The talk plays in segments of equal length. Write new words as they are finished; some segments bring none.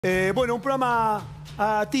Bueno, un programa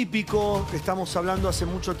atípico. Estamos hablando hace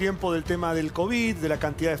mucho tiempo del tema del COVID, de la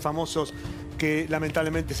cantidad de famosos que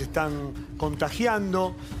lamentablemente se están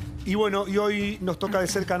contagiando. Y bueno, y hoy nos toca de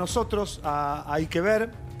cerca a nosotros, hay que ver,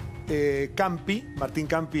 Campi, Martín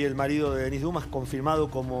Campi, el marido de Denise Dumas, confirmado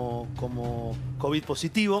como COVID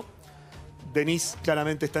positivo. Denise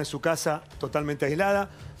claramente está en su casa, totalmente aislada.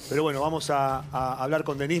 Pero bueno, vamos a hablar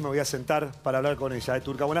con Denise, me voy a sentar para hablar con ella.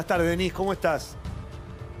 Turca, buenas tardes, Denise, ¿cómo estás?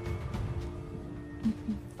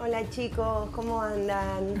 Hola chicos, ¿cómo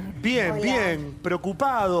andan? Bien, Hola. bien,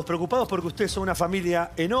 preocupados porque ustedes son una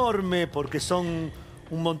familia enorme, porque son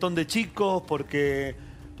un montón de chicos, porque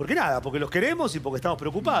los queremos y porque estamos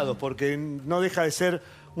preocupados, porque no deja de ser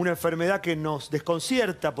una enfermedad que nos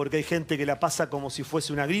desconcierta, porque hay gente que la pasa como si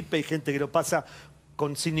fuese una gripe, hay gente que lo pasa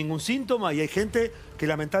sin ningún síntoma y hay gente que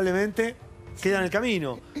lamentablemente queda en el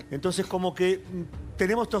camino. Entonces como que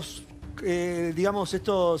tenemos estos... digamos,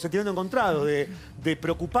 estos sentimientos encontrados de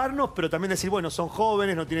preocuparnos, pero también decir, bueno, son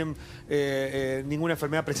jóvenes, no tienen ninguna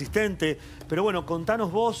enfermedad persistente. Pero bueno,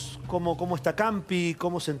 contanos vos cómo está Campi,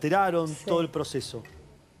 cómo se enteraron, sí, todo el proceso.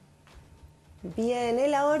 Bien,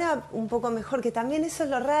 él ahora un poco mejor, que también eso es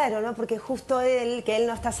lo raro, ¿no? Porque justo él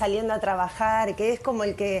no está saliendo a trabajar, que es como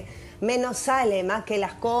el que menos sale, más que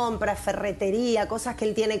las compras, ferretería, cosas que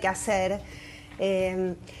él tiene que hacer.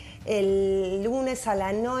 El lunes a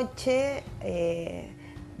la noche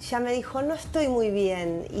ya me dijo, no estoy muy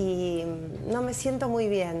bien y no me siento muy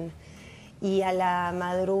bien. Y a la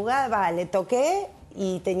madrugada, le toqué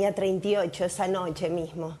y tenía 38 esa noche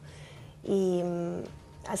mismo. Y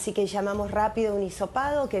así que llamamos rápido a un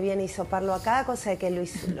hisopado que viene a hisoparlo acá, cosa que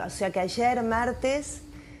o sea que ayer, martes,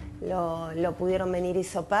 lo pudieron venir a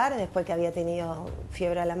hisopar después que había tenido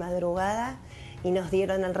fiebre a la madrugada. Y nos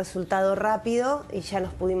dieron el resultado rápido y ya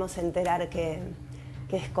nos pudimos enterar que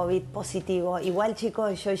es COVID positivo. Igual,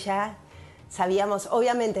 chicos, yo ya sabíamos,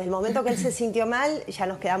 obviamente, desde el momento que él se sintió mal, ya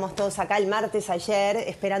nos quedamos todos acá el martes ayer,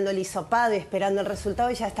 esperando el hisopado y esperando el resultado,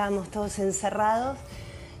 y ya estábamos todos encerrados.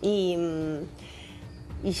 Y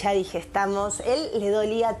ya dije, él le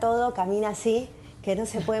dolía todo, camina así, que no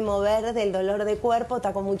se puede mover del dolor de cuerpo,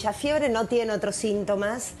 está con mucha fiebre, no tiene otros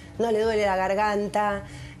síntomas, no le duele la garganta,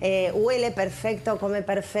 huele perfecto, come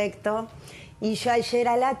perfecto. Y yo ayer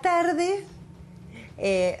a la tarde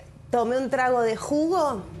tomé un trago de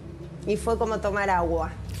jugo y fue como tomar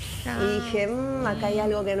agua. Y dije, acá hay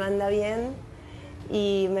algo que no anda bien.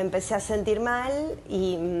 Y me empecé a sentir mal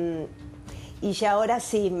y ya ahora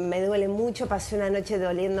sí, me duele mucho, pasé una noche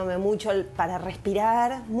doliéndome mucho para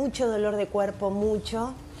respirar, mucho dolor de cuerpo,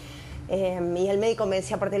 mucho. Y el médico me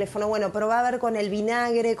decía por teléfono, bueno, probá a ver con el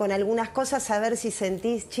vinagre, con algunas cosas, a ver si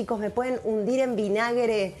sentís, chicos, ¿me pueden hundir en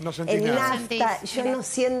vinagre, en nafta? Yo no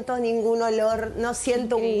siento ningún olor, no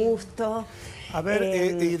siento un gusto. A ver,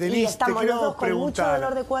 Denise, y estamos te los quiero dos con mucho preguntar,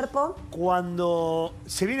 dolor de cuerpo. Cuando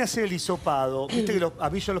se viene a hacer el hisopado, viste que a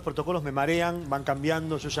mí los protocolos me marean, van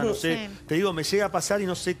cambiando, yo ya no sé. Sí. Te digo, me llega a pasar y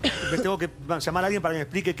no sé, me tengo que llamar a alguien para que me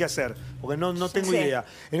explique qué hacer, porque no tengo idea.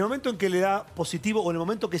 En el momento en que le da positivo o en el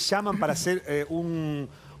momento que llaman para hacer un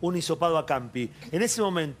hisopado a Campi, ¿en ese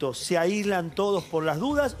momento se aíslan todos por las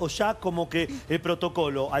dudas o ya como que el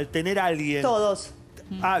protocolo, al tener a alguien... Todos.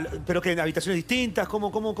 ¿Pero que en habitaciones distintas?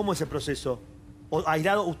 ¿Cómo es el proceso? ¿O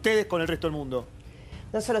aislado ustedes con el resto del mundo?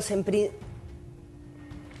 Nosotros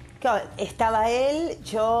claro, estaba él,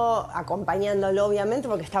 yo acompañándolo obviamente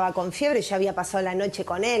porque estaba con fiebre, yo había pasado la noche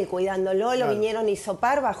con él, cuidándolo, lo vinieron a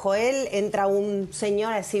hisopar, bajo él entra un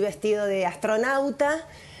señor así vestido de astronauta,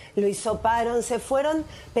 lo hisoparon, se fueron,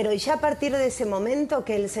 pero ya a partir de ese momento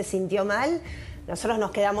que él se sintió mal, nosotros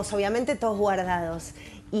nos quedamos obviamente todos guardados.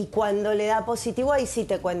 Y cuando le da positivo, ahí sí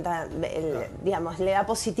te cuenta, digamos, le da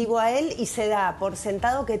positivo a él y se da por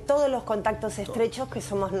sentado que todos los contactos estrechos, que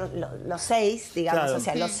somos los 6, digamos, o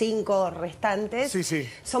sea, los 5 restantes,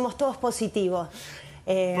 somos todos positivos.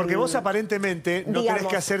 Porque vos aparentemente no tenés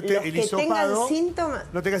que hacerte el hisopado.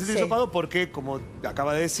 No tenés que hacerte el hisopado porque, como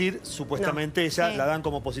acaba de decir, supuestamente ella la dan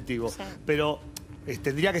como positivo. Sí. Pero...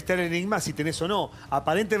 tendría que estar el enigma si tenés o no.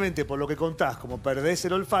 Aparentemente, por lo que contás, como perdés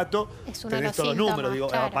el olfato, tenés todos los números. Digo,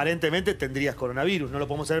 claro. Aparentemente tendrías coronavirus. No lo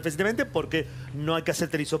podemos saber físicamente porque no hay que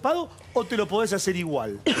hacerte el hisopado o te lo podés hacer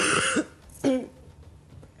igual.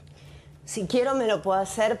 Si quiero me lo puedo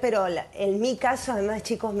hacer, pero en mi caso, además,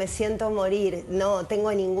 chicos, me siento morir. No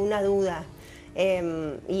tengo ninguna duda.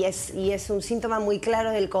 Y es un síntoma muy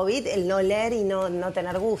claro del COVID, el no oler y no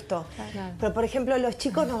tener gusto. Claro. Pero, por ejemplo, los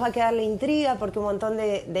chicos nos va a quedar la intriga porque un montón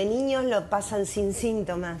de niños lo pasan sin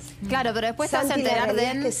síntomas. Claro, pero después te vas a enterar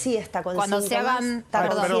de él que sí está con cuando síntomas. Se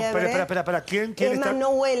hagan... Espera. ¿Quién Emma está?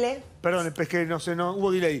 no huele. Perdón, es que no hubo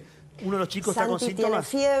delay. Uno de los chicos está con síntomas.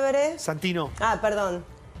 Santi tiene fiebre. Santino. Ah, perdón.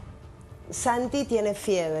 Santi tiene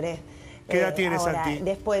fiebre. ¿Qué edad tiene ahora, Santi?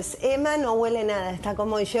 Después, Emma no huele nada, está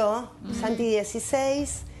como yo. Santi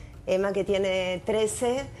 16, Emma que tiene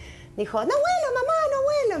 13, dijo, no huelo, mamá, no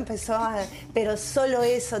huelo. Empezó a... Pero solo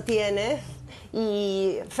eso tiene.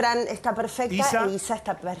 Y Fran está perfecta e Isa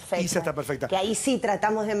está perfecta. Isa está perfecta. Que ahí sí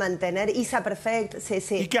tratamos de mantener. Isa perfecta, sí,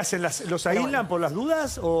 sí. ¿Y qué hacen? ¿Los aíslan por las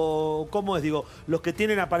dudas? ¿O cómo es? Digo, los que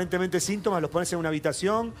tienen aparentemente síntomas los pones en una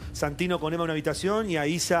habitación, Santino con Emma en una habitación y a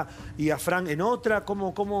Isa y a Fran en otra.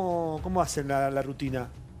 ¿Cómo hacen la rutina?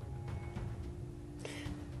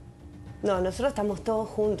 No, nosotros estamos todos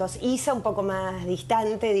juntos. Isa un poco más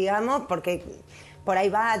distante, digamos, porque por ahí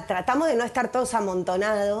va, tratamos de no estar todos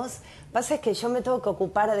amontonados. Pasa es que yo me tengo que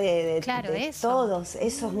ocupar de todos.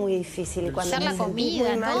 Eso es muy difícil. Y cuando hacer la comida,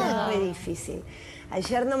 muy mal, todo. es muy difícil.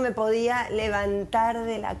 Ayer no me podía levantar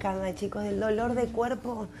de la cama, chicos, del dolor de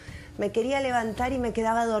cuerpo. Me quería levantar y me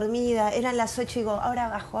quedaba dormida. Eran las 8 y digo, ahora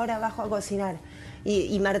bajo a cocinar.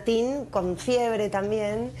 Y Martín, con fiebre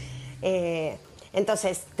también.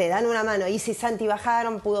 Entonces, te dan una mano. Isa y Santi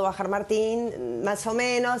bajaron, pudo bajar Martín, más o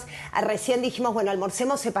menos. Recién dijimos, bueno,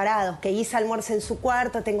 almorcemos separados, que Isa almuerce en su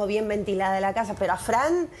cuarto, tengo bien ventilada la casa, pero a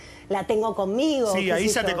Fran la tengo conmigo. Sí, a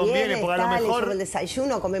Isa te conviene, porque a lo mejor... Le llevo el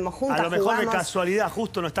desayuno, comemos juntas, a lo mejor jugamos. de casualidad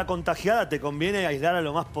justo no está contagiada, te conviene aislarla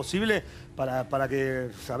lo más posible para que,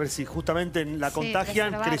 a ver si justamente la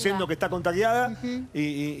contagian creyendo que está contagiada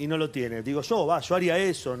y no lo tiene. Digo, yo haría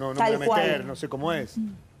eso, no me voy a meter, no sé cómo es.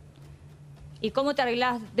 ¿Y cómo te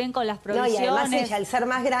arreglás, Den, con las provisiones? No, y además ella, al ser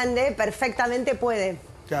más grande, perfectamente puede.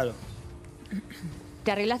 Claro.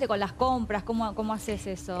 ¿Te arreglaste con las compras? ¿Cómo haces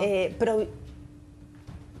eso?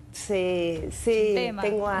 Sí,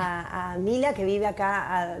 tengo a Mila que vive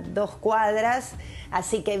acá a 2 cuadras,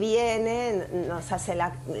 así que viene, nos hace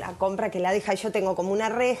la compra que la deja. Yo tengo como una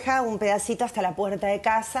reja, un pedacito hasta la puerta de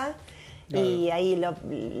casa. Claro. Y ahí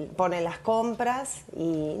pone las compras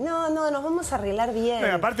y nos vamos a arreglar bien.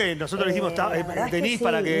 Pero aparte, nosotros le dijimos, Denise, sí,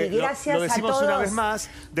 para que lo decimos una vez más,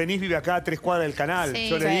 Denise vive acá a 3 cuadras del canal. Sí,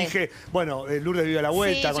 yo le dije, bueno, Lourdes vive a la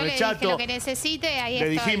vuelta con el chato. Dije, lo que necesite, ahí le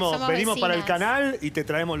dijimos, venimos vecinas. para el canal y te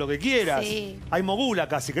traemos lo que quieras. Sí. Hay mogul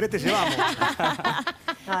acá, si querés te llevamos.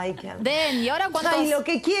 Ay, qué amor. Den, ¿y ahora cuántos...? Ay, lo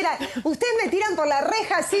que quieran. Ustedes me tiran por la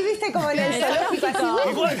reja, así, viste, como en el zoológico. Así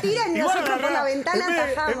vos me tiran y nosotros por la ventana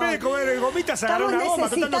atajamos. En vez de comer gomitas, agarrar una goma,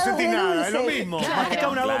 total no sentís nada. Es lo mismo. Masticar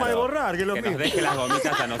una goma de borrar, que es lo mismo. Que nos deje las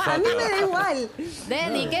gomitas a nosotros. A mí me da igual.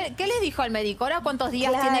 Den, ¿y qué les dijo al médico? ¿Ahora cuántos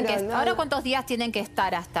días tienen que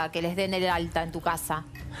estar hasta que les den el alta en tu casa?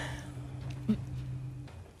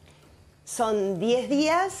 Son 10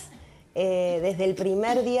 días. Desde el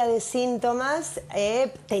primer día de síntomas,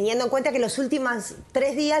 teniendo en cuenta que los últimos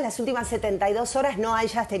 3 días, las últimas 72 horas no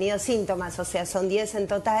hayas tenido síntomas, o sea, son 10 en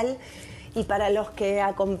total. Y para los que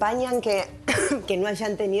acompañan que no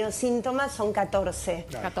hayan tenido síntomas, son 14.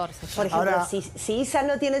 Claro. 14. Por ejemplo, si Isa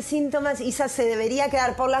no tiene síntomas, Isa se debería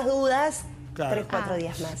quedar por las dudas 3-4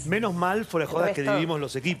 días más. Menos mal, fuera de jodas, que dividimos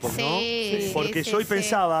los equipos, ¿no? Porque yo hoy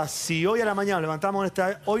pensaba, si hoy a la mañana levantamos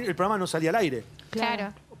hoy el programa no salía al aire.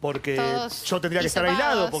 Claro. Porque yo tendría que estar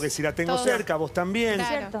aislado, porque si la tengo cerca, vos también.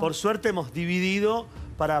 Claro. Por suerte hemos dividido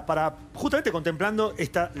para justamente contemplando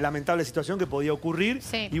esta lamentable situación que podía ocurrir.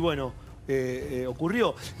 Sí. Y bueno,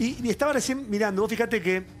 ocurrió. Y estaba recién mirando, vos fíjate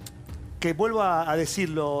que vuelvo a decir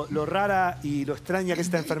lo rara y lo extraña que es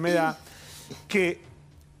esta enfermedad, que...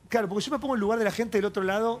 Claro, porque yo me pongo en lugar de la gente del otro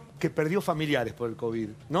lado que perdió familiares por el COVID,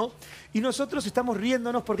 ¿no? Y nosotros estamos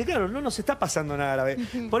riéndonos porque, claro, no nos está pasando nada grave.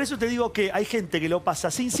 Por eso te digo que hay gente que lo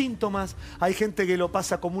pasa sin síntomas, hay gente que lo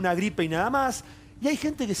pasa como una gripe y nada más, y hay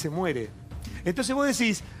gente que se muere. Entonces vos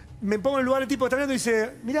decís, me pongo en el lugar del tipo que está hablando y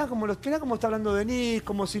dice, mirá cómo está hablando Denise,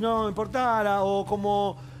 como si no importara, o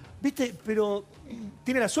como... ¿Viste? Pero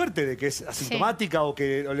tiene la suerte de que es asintomática o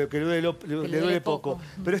que le duele poco.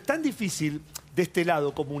 Pero es tan difícil de este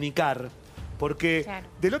lado comunicar, porque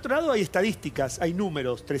del otro lado hay estadísticas, hay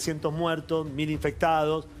números, 300 muertos, 1000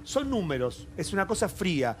 infectados, son números, es una cosa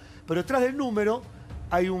fría. Pero detrás del número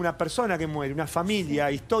hay una persona que muere, una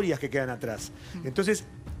familia, historias que quedan atrás. Entonces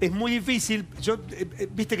es muy difícil,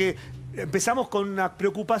 viste que... Empezamos con una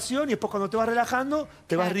preocupación y después cuando te vas relajando,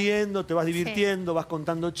 te vas riendo, te vas divirtiendo, vas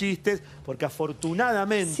contando chistes, porque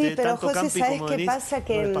afortunadamente, pero tanto José, Campi ¿sabes como qué Denise, pasa?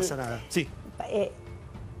 Que no les pasa nada.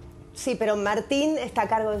 Sí, pero Martín está a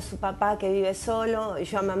cargo de su papá que vive solo.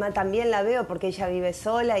 Yo a mamá también la veo porque ella vive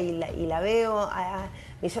sola y la veo.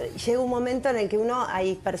 Llega un momento en el que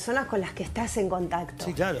hay personas con las que estás en contacto.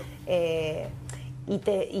 Sí, claro.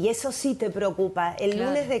 Y eso sí te preocupa. El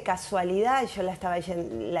lunes de casualidad yo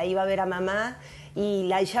la iba a ver a mamá Y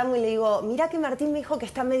la llamo y le digo, mira que Martín me dijo que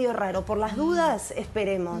está medio raro, por las dudas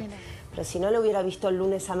esperemos. Mira. Pero si no, lo hubiera visto el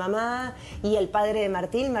lunes a mamá. Y el padre de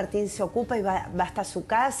Martín se ocupa y va hasta su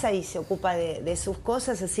casa y se ocupa de sus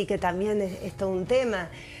cosas, así que también es todo un tema.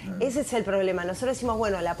 Ese es el problema. Nosotros decimos,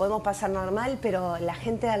 bueno, la podemos pasar normal, pero la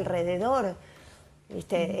gente de alrededor,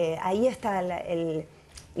 ¿viste? Ahí está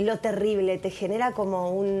lo terrible, te genera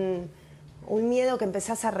como un miedo que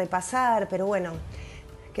empezás a repasar, pero bueno,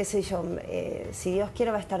 qué sé yo, si Dios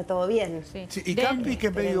quiere va a estar todo bien. Sí. Sí, y Campi, que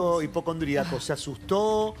es medio hipocondríaco, ¿se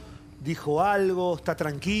asustó? ¿Dijo algo? ¿Está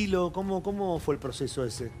tranquilo? ¿Cómo fue el proceso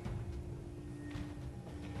ese?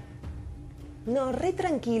 No, re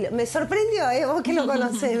tranquilo. Me sorprendió, vos que lo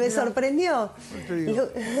conocés, me sorprendió. Te digo.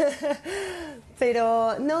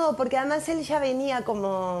 Pero no, porque además él ya venía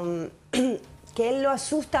como... que él lo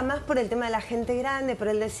asusta más por el tema de la gente grande, pero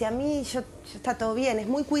él decía, a mí yo está todo bien, es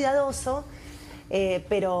muy cuidadoso,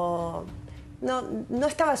 pero no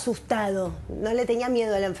estaba asustado, no le tenía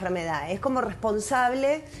miedo a la enfermedad, es como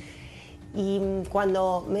responsable. Y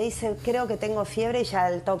cuando me dice, creo que tengo fiebre, ya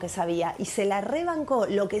al toque sabía. Y se la rebancó.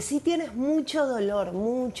 Lo que sí tiene es mucho dolor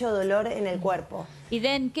en el cuerpo. Y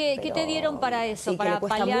Den, ¿qué te dieron para eso? Sí, para que le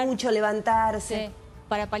cuesta paliar, mucho levantarse. sí,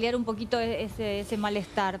 para paliar un poquito ese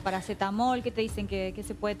malestar. Paracetamol, ¿qué te dicen que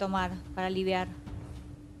se puede tomar para aliviar?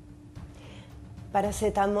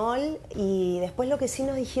 Paracetamol, y después lo que sí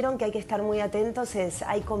nos dijeron que hay que estar muy atentos es,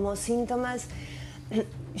 hay como síntomas.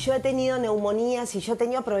 Yo he tenido neumonías y yo he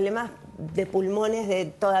tenido problemas de pulmones de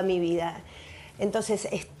toda mi vida. Entonces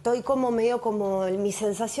estoy como medio como, mi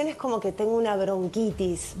sensación es como que tengo una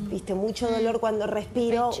bronquitis, ¿viste? Mucho dolor cuando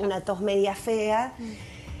respiro, una tos media fea.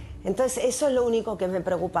 Entonces eso es lo único que me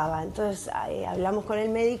preocupaba. Entonces hablamos con el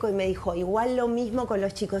médico y me dijo, igual lo mismo con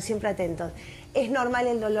los chicos, siempre atentos. Es normal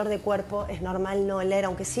el dolor de cuerpo, es normal no oler,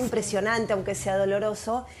 aunque sea impresionante, aunque sea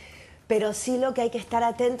doloroso, pero sí lo que hay que estar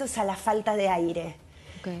atentos es a la falta de aire.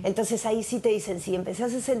 Okay. Entonces ahí sí te dicen, si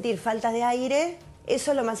empezás a sentir falta de aire,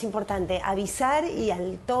 eso es lo más importante, avisar y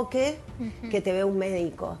al toque que te ve un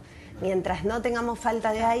médico. Mientras no tengamos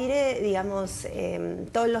falta de aire, digamos,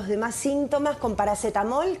 todos los demás síntomas con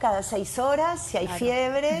paracetamol cada 6 horas, si hay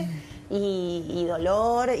fiebre y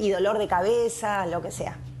dolor de cabeza, lo que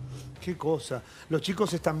sea. Qué cosa. ¿Los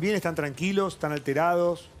chicos están bien, están tranquilos, están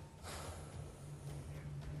alterados?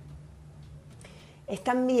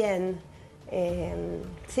 Están bien.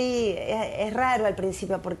 Sí, es raro al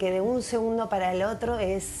principio porque de un segundo para el otro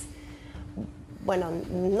es... Bueno,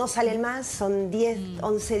 no salen más, son 10,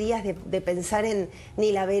 11 días de pensar en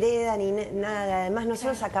ni la vereda ni nada. Además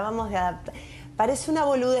nosotros acabamos de adaptar... Parece una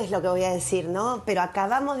boludez lo que voy a decir, ¿no? Pero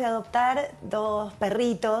acabamos de adoptar 2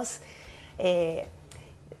 perritos,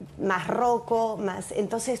 más Rocco, más...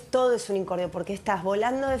 Entonces todo es un incordio, porque estás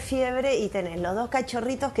volando de fiebre y tenés los 2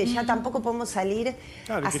 cachorritos que ya tampoco podemos salir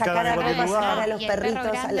a sacar a pasear a los perritos.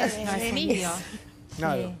 A los...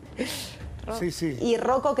 Claro. Sí, sí. Y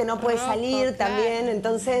Rocco que no puede salir también,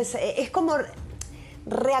 entonces es como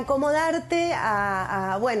reacomodarte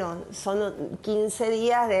a bueno, son 15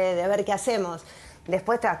 días de ver qué hacemos.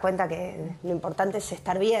 Después te das cuenta que lo importante es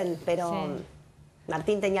estar bien, pero... Sí.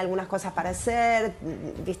 Martín tenía algunas cosas para hacer,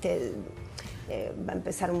 viste, va a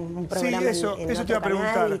empezar un programa eso te iba a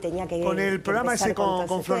preguntar. Y tenía que con el programa ese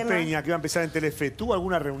con Flor tema. Peña, que iba a empezar en Telefe, ¿tuvo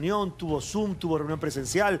alguna reunión? ¿Tuvo Zoom? ¿Tuvo reunión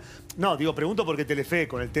presencial? No, digo, pregunto porque Telefe,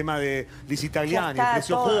 con el tema de Liz Italiani, el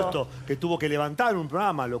precio justo, que tuvo que levantar un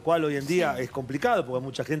programa, lo cual hoy en día es complicado, porque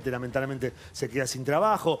mucha gente lamentablemente se queda sin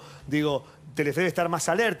trabajo. Digo, Telefe debe estar más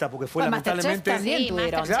alerta, porque fue lamentablemente... También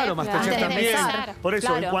tuvieron. Claro, Masterchef también. Por eso,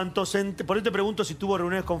 claro. Por eso te pregunto si tuvo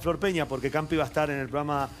reuniones con Flor Peña, porque Campi va a estar en el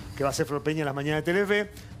programa que va a ser Flor Peña en las mañanas de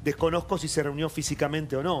Telefe. Desconozco si se reunió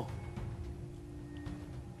físicamente o no.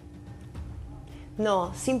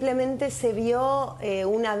 No, simplemente se vio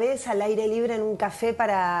una vez al aire libre en un café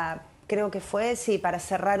para... Creo que fue, sí, para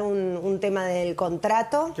cerrar un tema del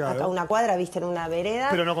contrato, claro. Acá a una cuadra, viste, en una vereda.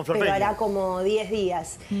 Pero no con Flor Pero Peña. hará como 10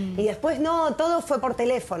 días. Y después no, todo fue por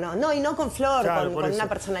teléfono. No, y no con Flor, claro, con una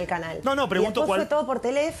persona del canal. No, pregunto cuál... fue todo por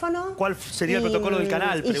teléfono. ¿Cuál sería el protocolo del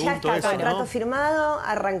canal? Y ya está, eso, contrato ¿no? firmado,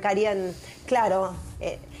 arrancarían, claro...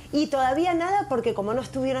 y todavía nada, porque como no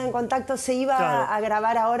estuvieron en contacto, se iba a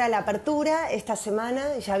grabar ahora la apertura esta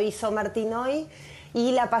semana, ya avisó Martín hoy,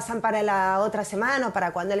 y la pasan para la otra semana o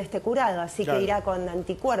para cuando él esté curado, así que irá con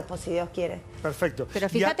anticuerpos, si Dios quiere. Perfecto. Pero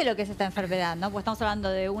fíjate lo que es esta enfermedad, ¿no? Porque estamos hablando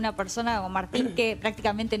de una persona como Martín que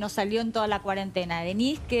prácticamente no salió en toda la cuarentena.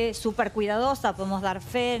 Denise, que es súper cuidadosa, podemos dar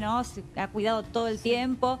fe, ¿no? Se ha cuidado todo el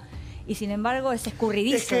tiempo. y sin embargo es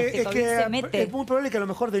escurridizo, este COVID se mete. Es muy probable que a lo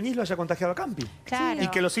mejor Denise lo haya contagiado a Campi. Claro. Y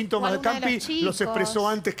que los síntomas de Campi los expresó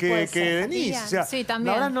antes que Denise. O sea, sí, también.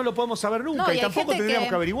 la verdad no lo podemos saber nunca No, y tampoco tendríamos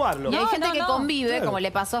que averiguarlo. Y hay gente que convive, Claro. como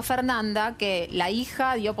le pasó a Fernanda, que la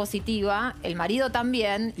hija dio positiva, el marido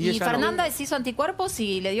también, Y y ella Fernanda no. se hizo anticuerpos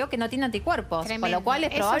y le dio que no tiene anticuerpos. Tremendo. Con lo cual es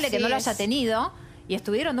Eso probable sí que no lo es. haya tenido. Y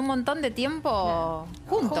estuvieron un montón de tiempo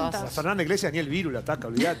juntos. A Fernanda Iglesias ni el virus la ataca,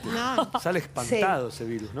 olvídate. No. Sale espantado ese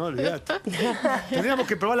virus, ¿no? Olvídate. Tendríamos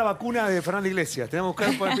que probar la vacuna de Fernanda Iglesias. Tenemos que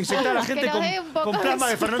inyectar a la gente nos dé un poco con de plasma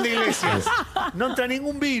de eso. Fernanda Iglesias. No entra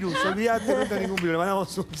ningún virus, olvídate, no entra ningún virus. Le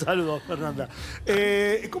mandamos un saludo a Fernanda.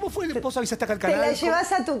 ¿Cómo fue? ¿Vos avisaste acá al Te canal? la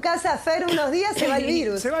llevas a tu casa, Fer, unos días, se va el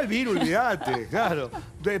virus. Se va el virus, olvídate, claro.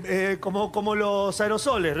 Como los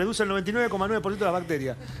aerosoles, reduce el 99,9% de las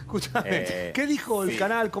bacterias. Escúchame, ¿qué dijo el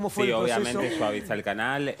canal? ¿Cómo fue el proceso? Obviamente yo avisé al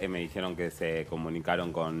canal, me dijeron que se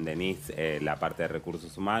comunicaron con Denise, la parte de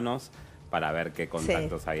recursos humanos, para ver qué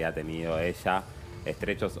contactos había tenido ella.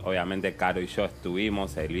 Estrechos, obviamente, Caro y yo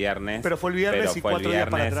estuvimos el viernes. Pero fue el viernes y 4 días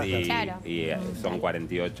para atrás. Claro. Y son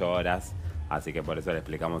 48 horas, así que por eso le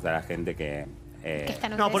explicamos a la gente que...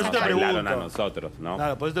 están No, por eso te ustedes pregunto. hablaron a nosotros, ¿no?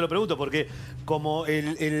 Claro, por eso te lo pregunto, porque como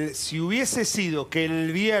si hubiese sido que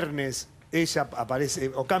el viernes ella aparece,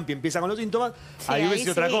 o Campi empieza con los síntomas, ahí hubiese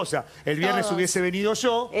sido otra cosa. El viernes Todos. hubiese venido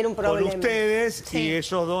yo Era un con problema. ustedes Sí. y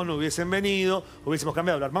ellos dos no hubiesen venido, hubiésemos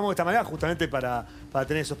cambiado. Lo armamos de esta manera justamente para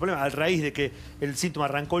tener esos problemas. A raíz de que el síntoma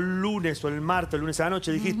arrancó el lunes o el martes, el lunes a la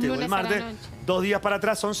noche, dijiste, o el Lunes a la martes, noche. 2 días para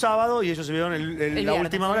atrás son sábado y ellos se vieron la viernes,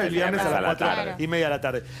 última hora, el viernes a las 4:30 de la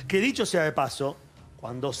tarde. Que dicho sea de paso,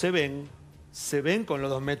 cuando se ven con los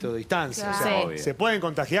 2 metros de distancia. Claro. O sea, Sí. ¿se pueden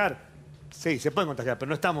contagiar? Sí, se pueden contagiar, pero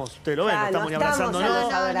no estamos, ustedes lo ven, no Claro, estamos ni no estamos abrazándonos, a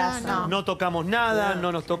los abrazos. no tocamos nada,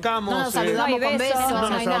 no nos tocamos. No nos No saludamos hay con besos, besos, no no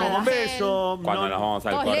nos hay saludamos nada. con besos. Cuando no, nos vamos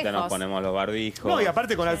al Todos corte lejos. nos ponemos los barbijos. no, y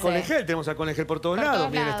aparte con alcohol en gel, tenemos alcohol en gel por todos Por lados.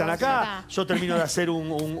 todos Miren, están lados, acá. acá. Yo termino de hacer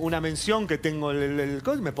una mención que tengo el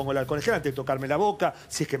me pongo el alcohol en gel antes de tocarme la boca,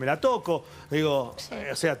 si es que me la toco. Digo,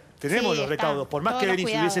 o sea, tenemos Sí, los está. recaudos. Por más Todos que los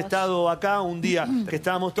Denise hubiese cuidados. estado acá un día que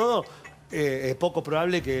estábamos todos, es poco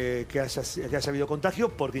probable que haya habido contagio,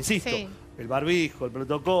 porque insisto, Sí. el barbijo, el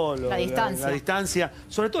protocolo, La distancia. la distancia,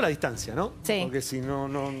 sobre todo la distancia, ¿no? Sí. Porque si no...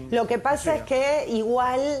 Lo que pasa es que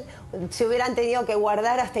igual se hubieran tenido que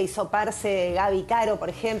guardar hasta hisoparse Gaby y Caro, por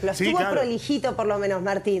ejemplo. Sí, Estuvo claro. prolijito por lo menos,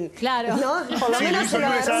 Martín. Claro. ¿No? Por lo Sí, menos lo se hizo lo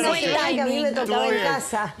el lunes agarró a la una noche. semana que a mí me Estuvo tocaba en bien.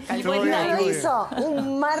 casa. Estuvo No bien, lo estuvo hizo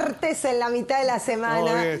un martes en la mitad de la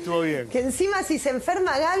semana. Estuvo bien. Que encima si se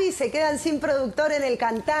enferma Gaby se quedan sin productor en el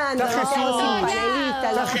cantando, Está nos Jesús. quedamos sin Claro. panelista,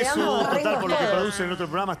 Está nos Jesús, quedamos total, rengos por lo que todos. produce en el otro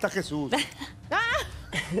programa, está Jesús.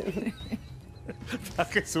 Está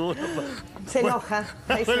Jesús. Se enoja,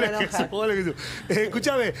 ahí se Hola, enoja. Jesús, hola, Jesús.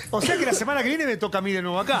 Escúchame, o sea que la semana que viene me toca a mí de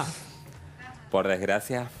nuevo acá. Por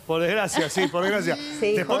desgracia. Por desgracia, sí, por desgracia.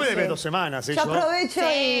 Sí, Después me José. debes 2 semanas, ¿eh? Yo aprovecho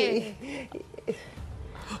Sí. y...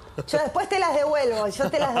 Yo después te las devuelvo, yo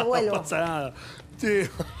te las No devuelvo. pasa nada. Sí.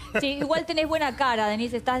 Sí, igual tenés buena cara,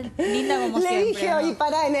 Denise, estás linda como Le siempre. dije ¿no? hoy,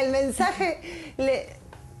 pará, en el mensaje,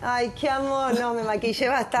 ay, qué amor, no, me maquillé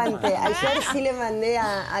bastante. Ayer sí le mandé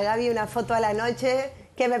a Gaby una foto a la noche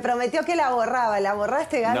que me prometió que la borraba. ¿La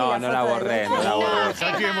borraste, Gaby? No, no la foto de borré, noche? no la borré.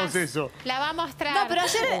 Saquemos más, eso. La va a mostrar. No, pero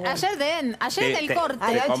ayer en el corte.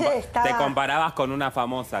 Anoche estaba- te comparabas con una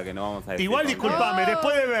famosa que no vamos a decir. Igual con- disculpame,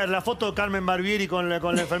 después de ver la foto de Carmen Barbieri con la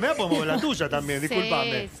enfermedad, podemos ver la tuya también, Sí,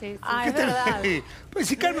 disculpame. sí, sí. Ah, ¿Qué es te verdad. reí? Pues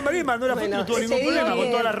si Carmen Barbieri mandó la foto Bueno, no tuvo te ningún digo problema, con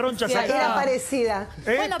que- todas las ronchas que acá. Era parecida.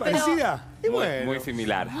 Bueno, pero- ¿Parecida? Y Muy, bueno, muy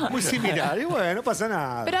similar. muy similar. Y bueno, no pasa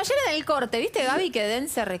nada. Pero ayer en el corte, ¿viste, Gaby, que Den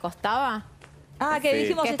se recostaba? Ah, que Sí.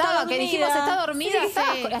 dijimos Que, está estaba, dormida. que dijimos está dormida. Sí,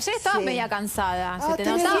 Estabas- sí. Ayer estabas Sí. media cansada, se te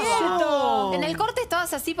tenés notaba. razón. En el corte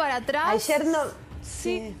estabas así para atrás. Ayer no...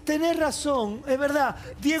 Sí. Tenés razón, es verdad.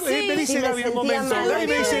 Diego, Sí. me dice Sí, me Gaby un sentía momento. mal. Gaby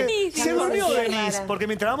me dice, Denise. se durmió Sí, Denise. rara. Porque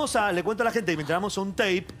mientras vamos le cuento a la gente, mientras vamos a un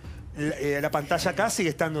tape, la pantalla acá sigue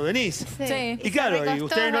estando Denise. Sí. Y claro, se y recostó,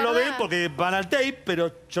 ustedes no lo ¿verdad? ven porque van al tape,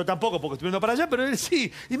 pero yo tampoco porque estoy viendo para allá, pero él sí.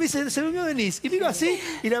 Y me dice, se durmió Denise. Y miro así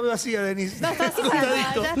y la veo así a Denise. No, está así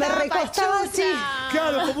Acostadito. Ya Me estaba recostaba pachucha. así.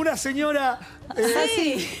 Claro, como una señora.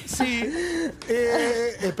 Sí.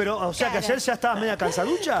 Pero, o sea que ayer ya estabas media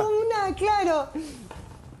cansaducha. Como una, claro.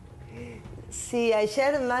 Sí,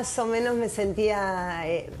 ayer más o menos me sentía...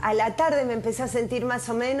 a la tarde me empecé a sentir más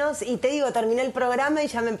o menos y te digo, terminé el programa y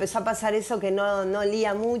ya me empezó a pasar eso que no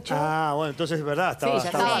olía mucho. Ah, bueno, entonces es verdad. Estaba, Sí, ya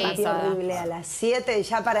estaba- estaba. Sentí cansada. horrible. A las 7,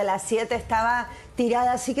 ya para las 7 estaba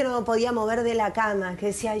tirada así que no me podía mover de la cama. Que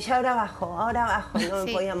decía, ya ahora bajo, no me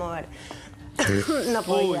Sí. podía mover. No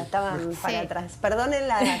podía, Uy. estaban para Sí. atrás. Perdonen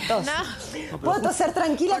la tos. No. Puedo toser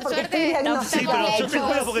tranquila Por porque suerte, estoy Sí, diagnosticada. pero yo te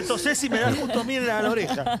cuido porque tosés y me das justo a mí en la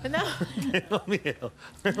oreja. No. Tengo miedo,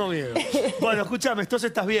 tengo miedo. Bueno, escúchame, entonces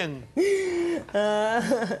estás bien.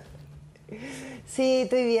 Sí,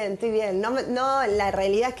 estoy bien, estoy bien. No, la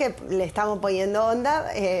realidad es que le estamos poniendo onda.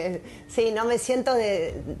 Sí, no me siento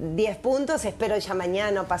de 10 puntos. Espero ya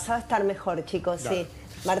mañana o pasado estar mejor, chicos. Dale. Sí.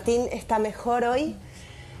 Martín está mejor hoy.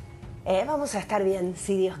 Vamos a estar bien,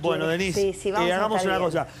 si Dios quiere. Bueno, Denise, Sí, vamos a hagamos estar una bien.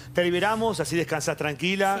 cosa. Te liberamos, así descansas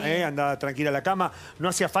tranquila, anda tranquila a la cama. No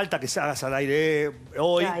hacía falta que hagas al aire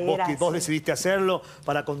hoy. Ay, Vos gracias. decidiste hacerlo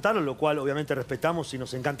para contarlo, lo cual obviamente respetamos y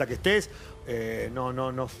nos encanta que estés.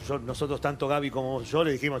 Nosotros, tanto Gaby como yo,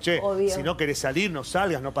 le dijimos, che, Obvio. si no querés salir, no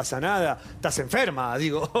salgas, no pasa nada. Estás enferma,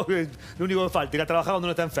 digo. Lo único que falta, ir a trabajar cuando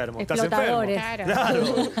uno está enfermo. Estás enfermo. Explotadores.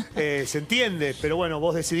 Claro. Claro, se entiende, pero bueno,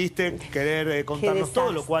 vos decidiste querer contarnos Qué todo,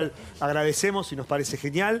 lo desastre. cual agradecemos y nos parece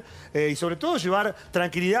genial. Y sobre todo llevar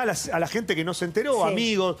tranquilidad a la gente que no se enteró, Sí.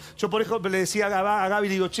 amigos. Yo, por ejemplo, le decía a Gaby,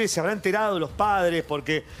 digo, che, se habrá enterado los padres,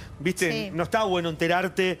 porque, viste, Sí. no está bueno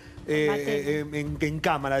enterarte en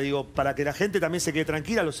cámara, digo, para que la gente también se quede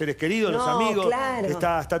tranquila, los seres queridos, los No, amigos. claro.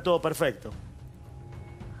 Está todo perfecto.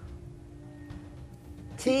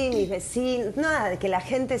 Sí, mis vecinos, nada, que la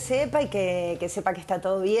gente sepa y que sepa que está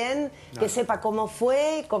todo bien, que sepa cómo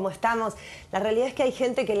fue, cómo estamos. La realidad es que hay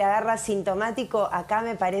gente que le agarra sintomático. Acá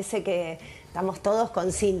me parece que estamos todos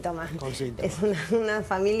con síntomas. Con síntomas. Es una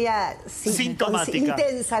familia Sintomática.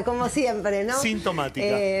 intensa, como siempre, ¿no?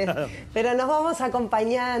 Sintomática. Pero nos vamos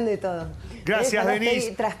acompañando y todo. Gracias, Cuando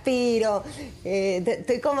Denise. Transpiro,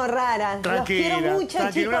 estoy como rara. Tranquila, Los quiero mucho,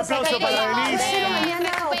 tranquila. Un chicos. aplauso para Denise. Espero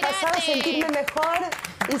mañana o pasado sentirme mejor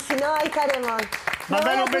y si no, ahí estaremos. Me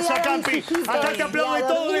Mandale voy a un beso a cuidar mis Campi. hijitos Acá te aplaude y a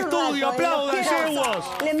todo el dormir un estudio. rato, Aplaudan, los quiero.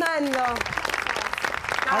 yeguos. Le mando.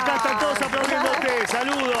 Acá están todos aplaudiéndote.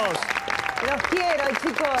 Saludos. Los quiero,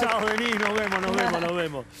 chicos. Chao, Denise. Nos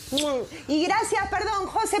vemos. Y gracias, perdón,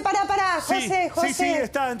 José, pará. José. Sí,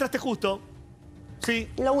 entraste justo. Sí.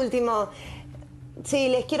 Lo último. Sí,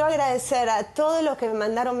 les quiero agradecer a todos los que me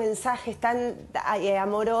mandaron mensajes tan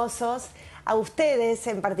amorosos, a ustedes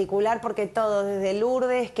en particular, porque todos, desde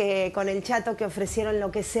Lourdes, que con el chato que ofrecieron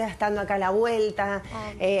lo que sea estando acá a la vuelta,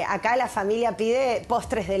 acá la familia pide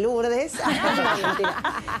postres de Lourdes, no, mentira.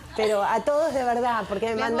 Pero a todos de verdad, porque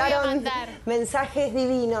me Les voy a mandaron mandar. mensajes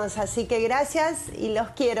divinos, así que gracias y los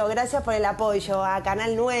quiero, gracias por el apoyo, a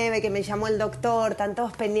Canal 9 que me llamó el doctor, están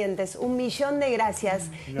todos pendientes, 1.000.000 de gracias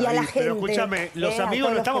y a la gente. Pero escúchame, los a amigos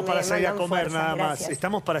todos no los estamos que para me salir a mandan comer fuerza, nada más, gracias.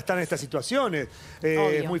 estamos para estar en estas situaciones. Obvio.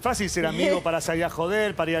 Es muy fácil ser amigo para salir a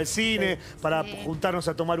joder, para ir al cine, para juntarnos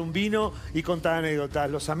a tomar un vino y contar anécdotas.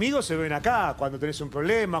 Los amigos se ven acá, cuando tenés un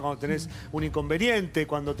problema, cuando tenés un inconveniente,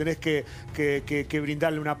 cuando tenés que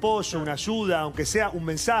brindarle un apoyo, una ayuda, aunque sea un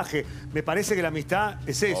mensaje. Me parece que la amistad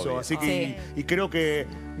es eso, Obvio. así que Sí. y creo que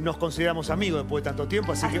nos consideramos amigos después de tanto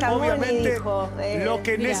tiempo, así que Hasta Moni obviamente dijo, lo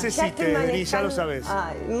que mira, ya necesites, estoy Denise, ya lo manejando. sabes.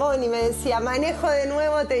 Ay, Moni me decía, manejo de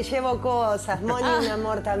nuevo, te llevo cosas. Moni, un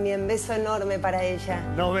amor también, beso enorme para ella.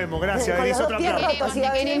 Nos vemos, gracias, Con los Denise. dos Otro pies aplauso. rotos y va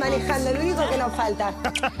a venir Te queremos. manejando, lo único que nos falta.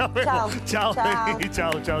 Chao. Chao, Denise.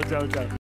 Chao.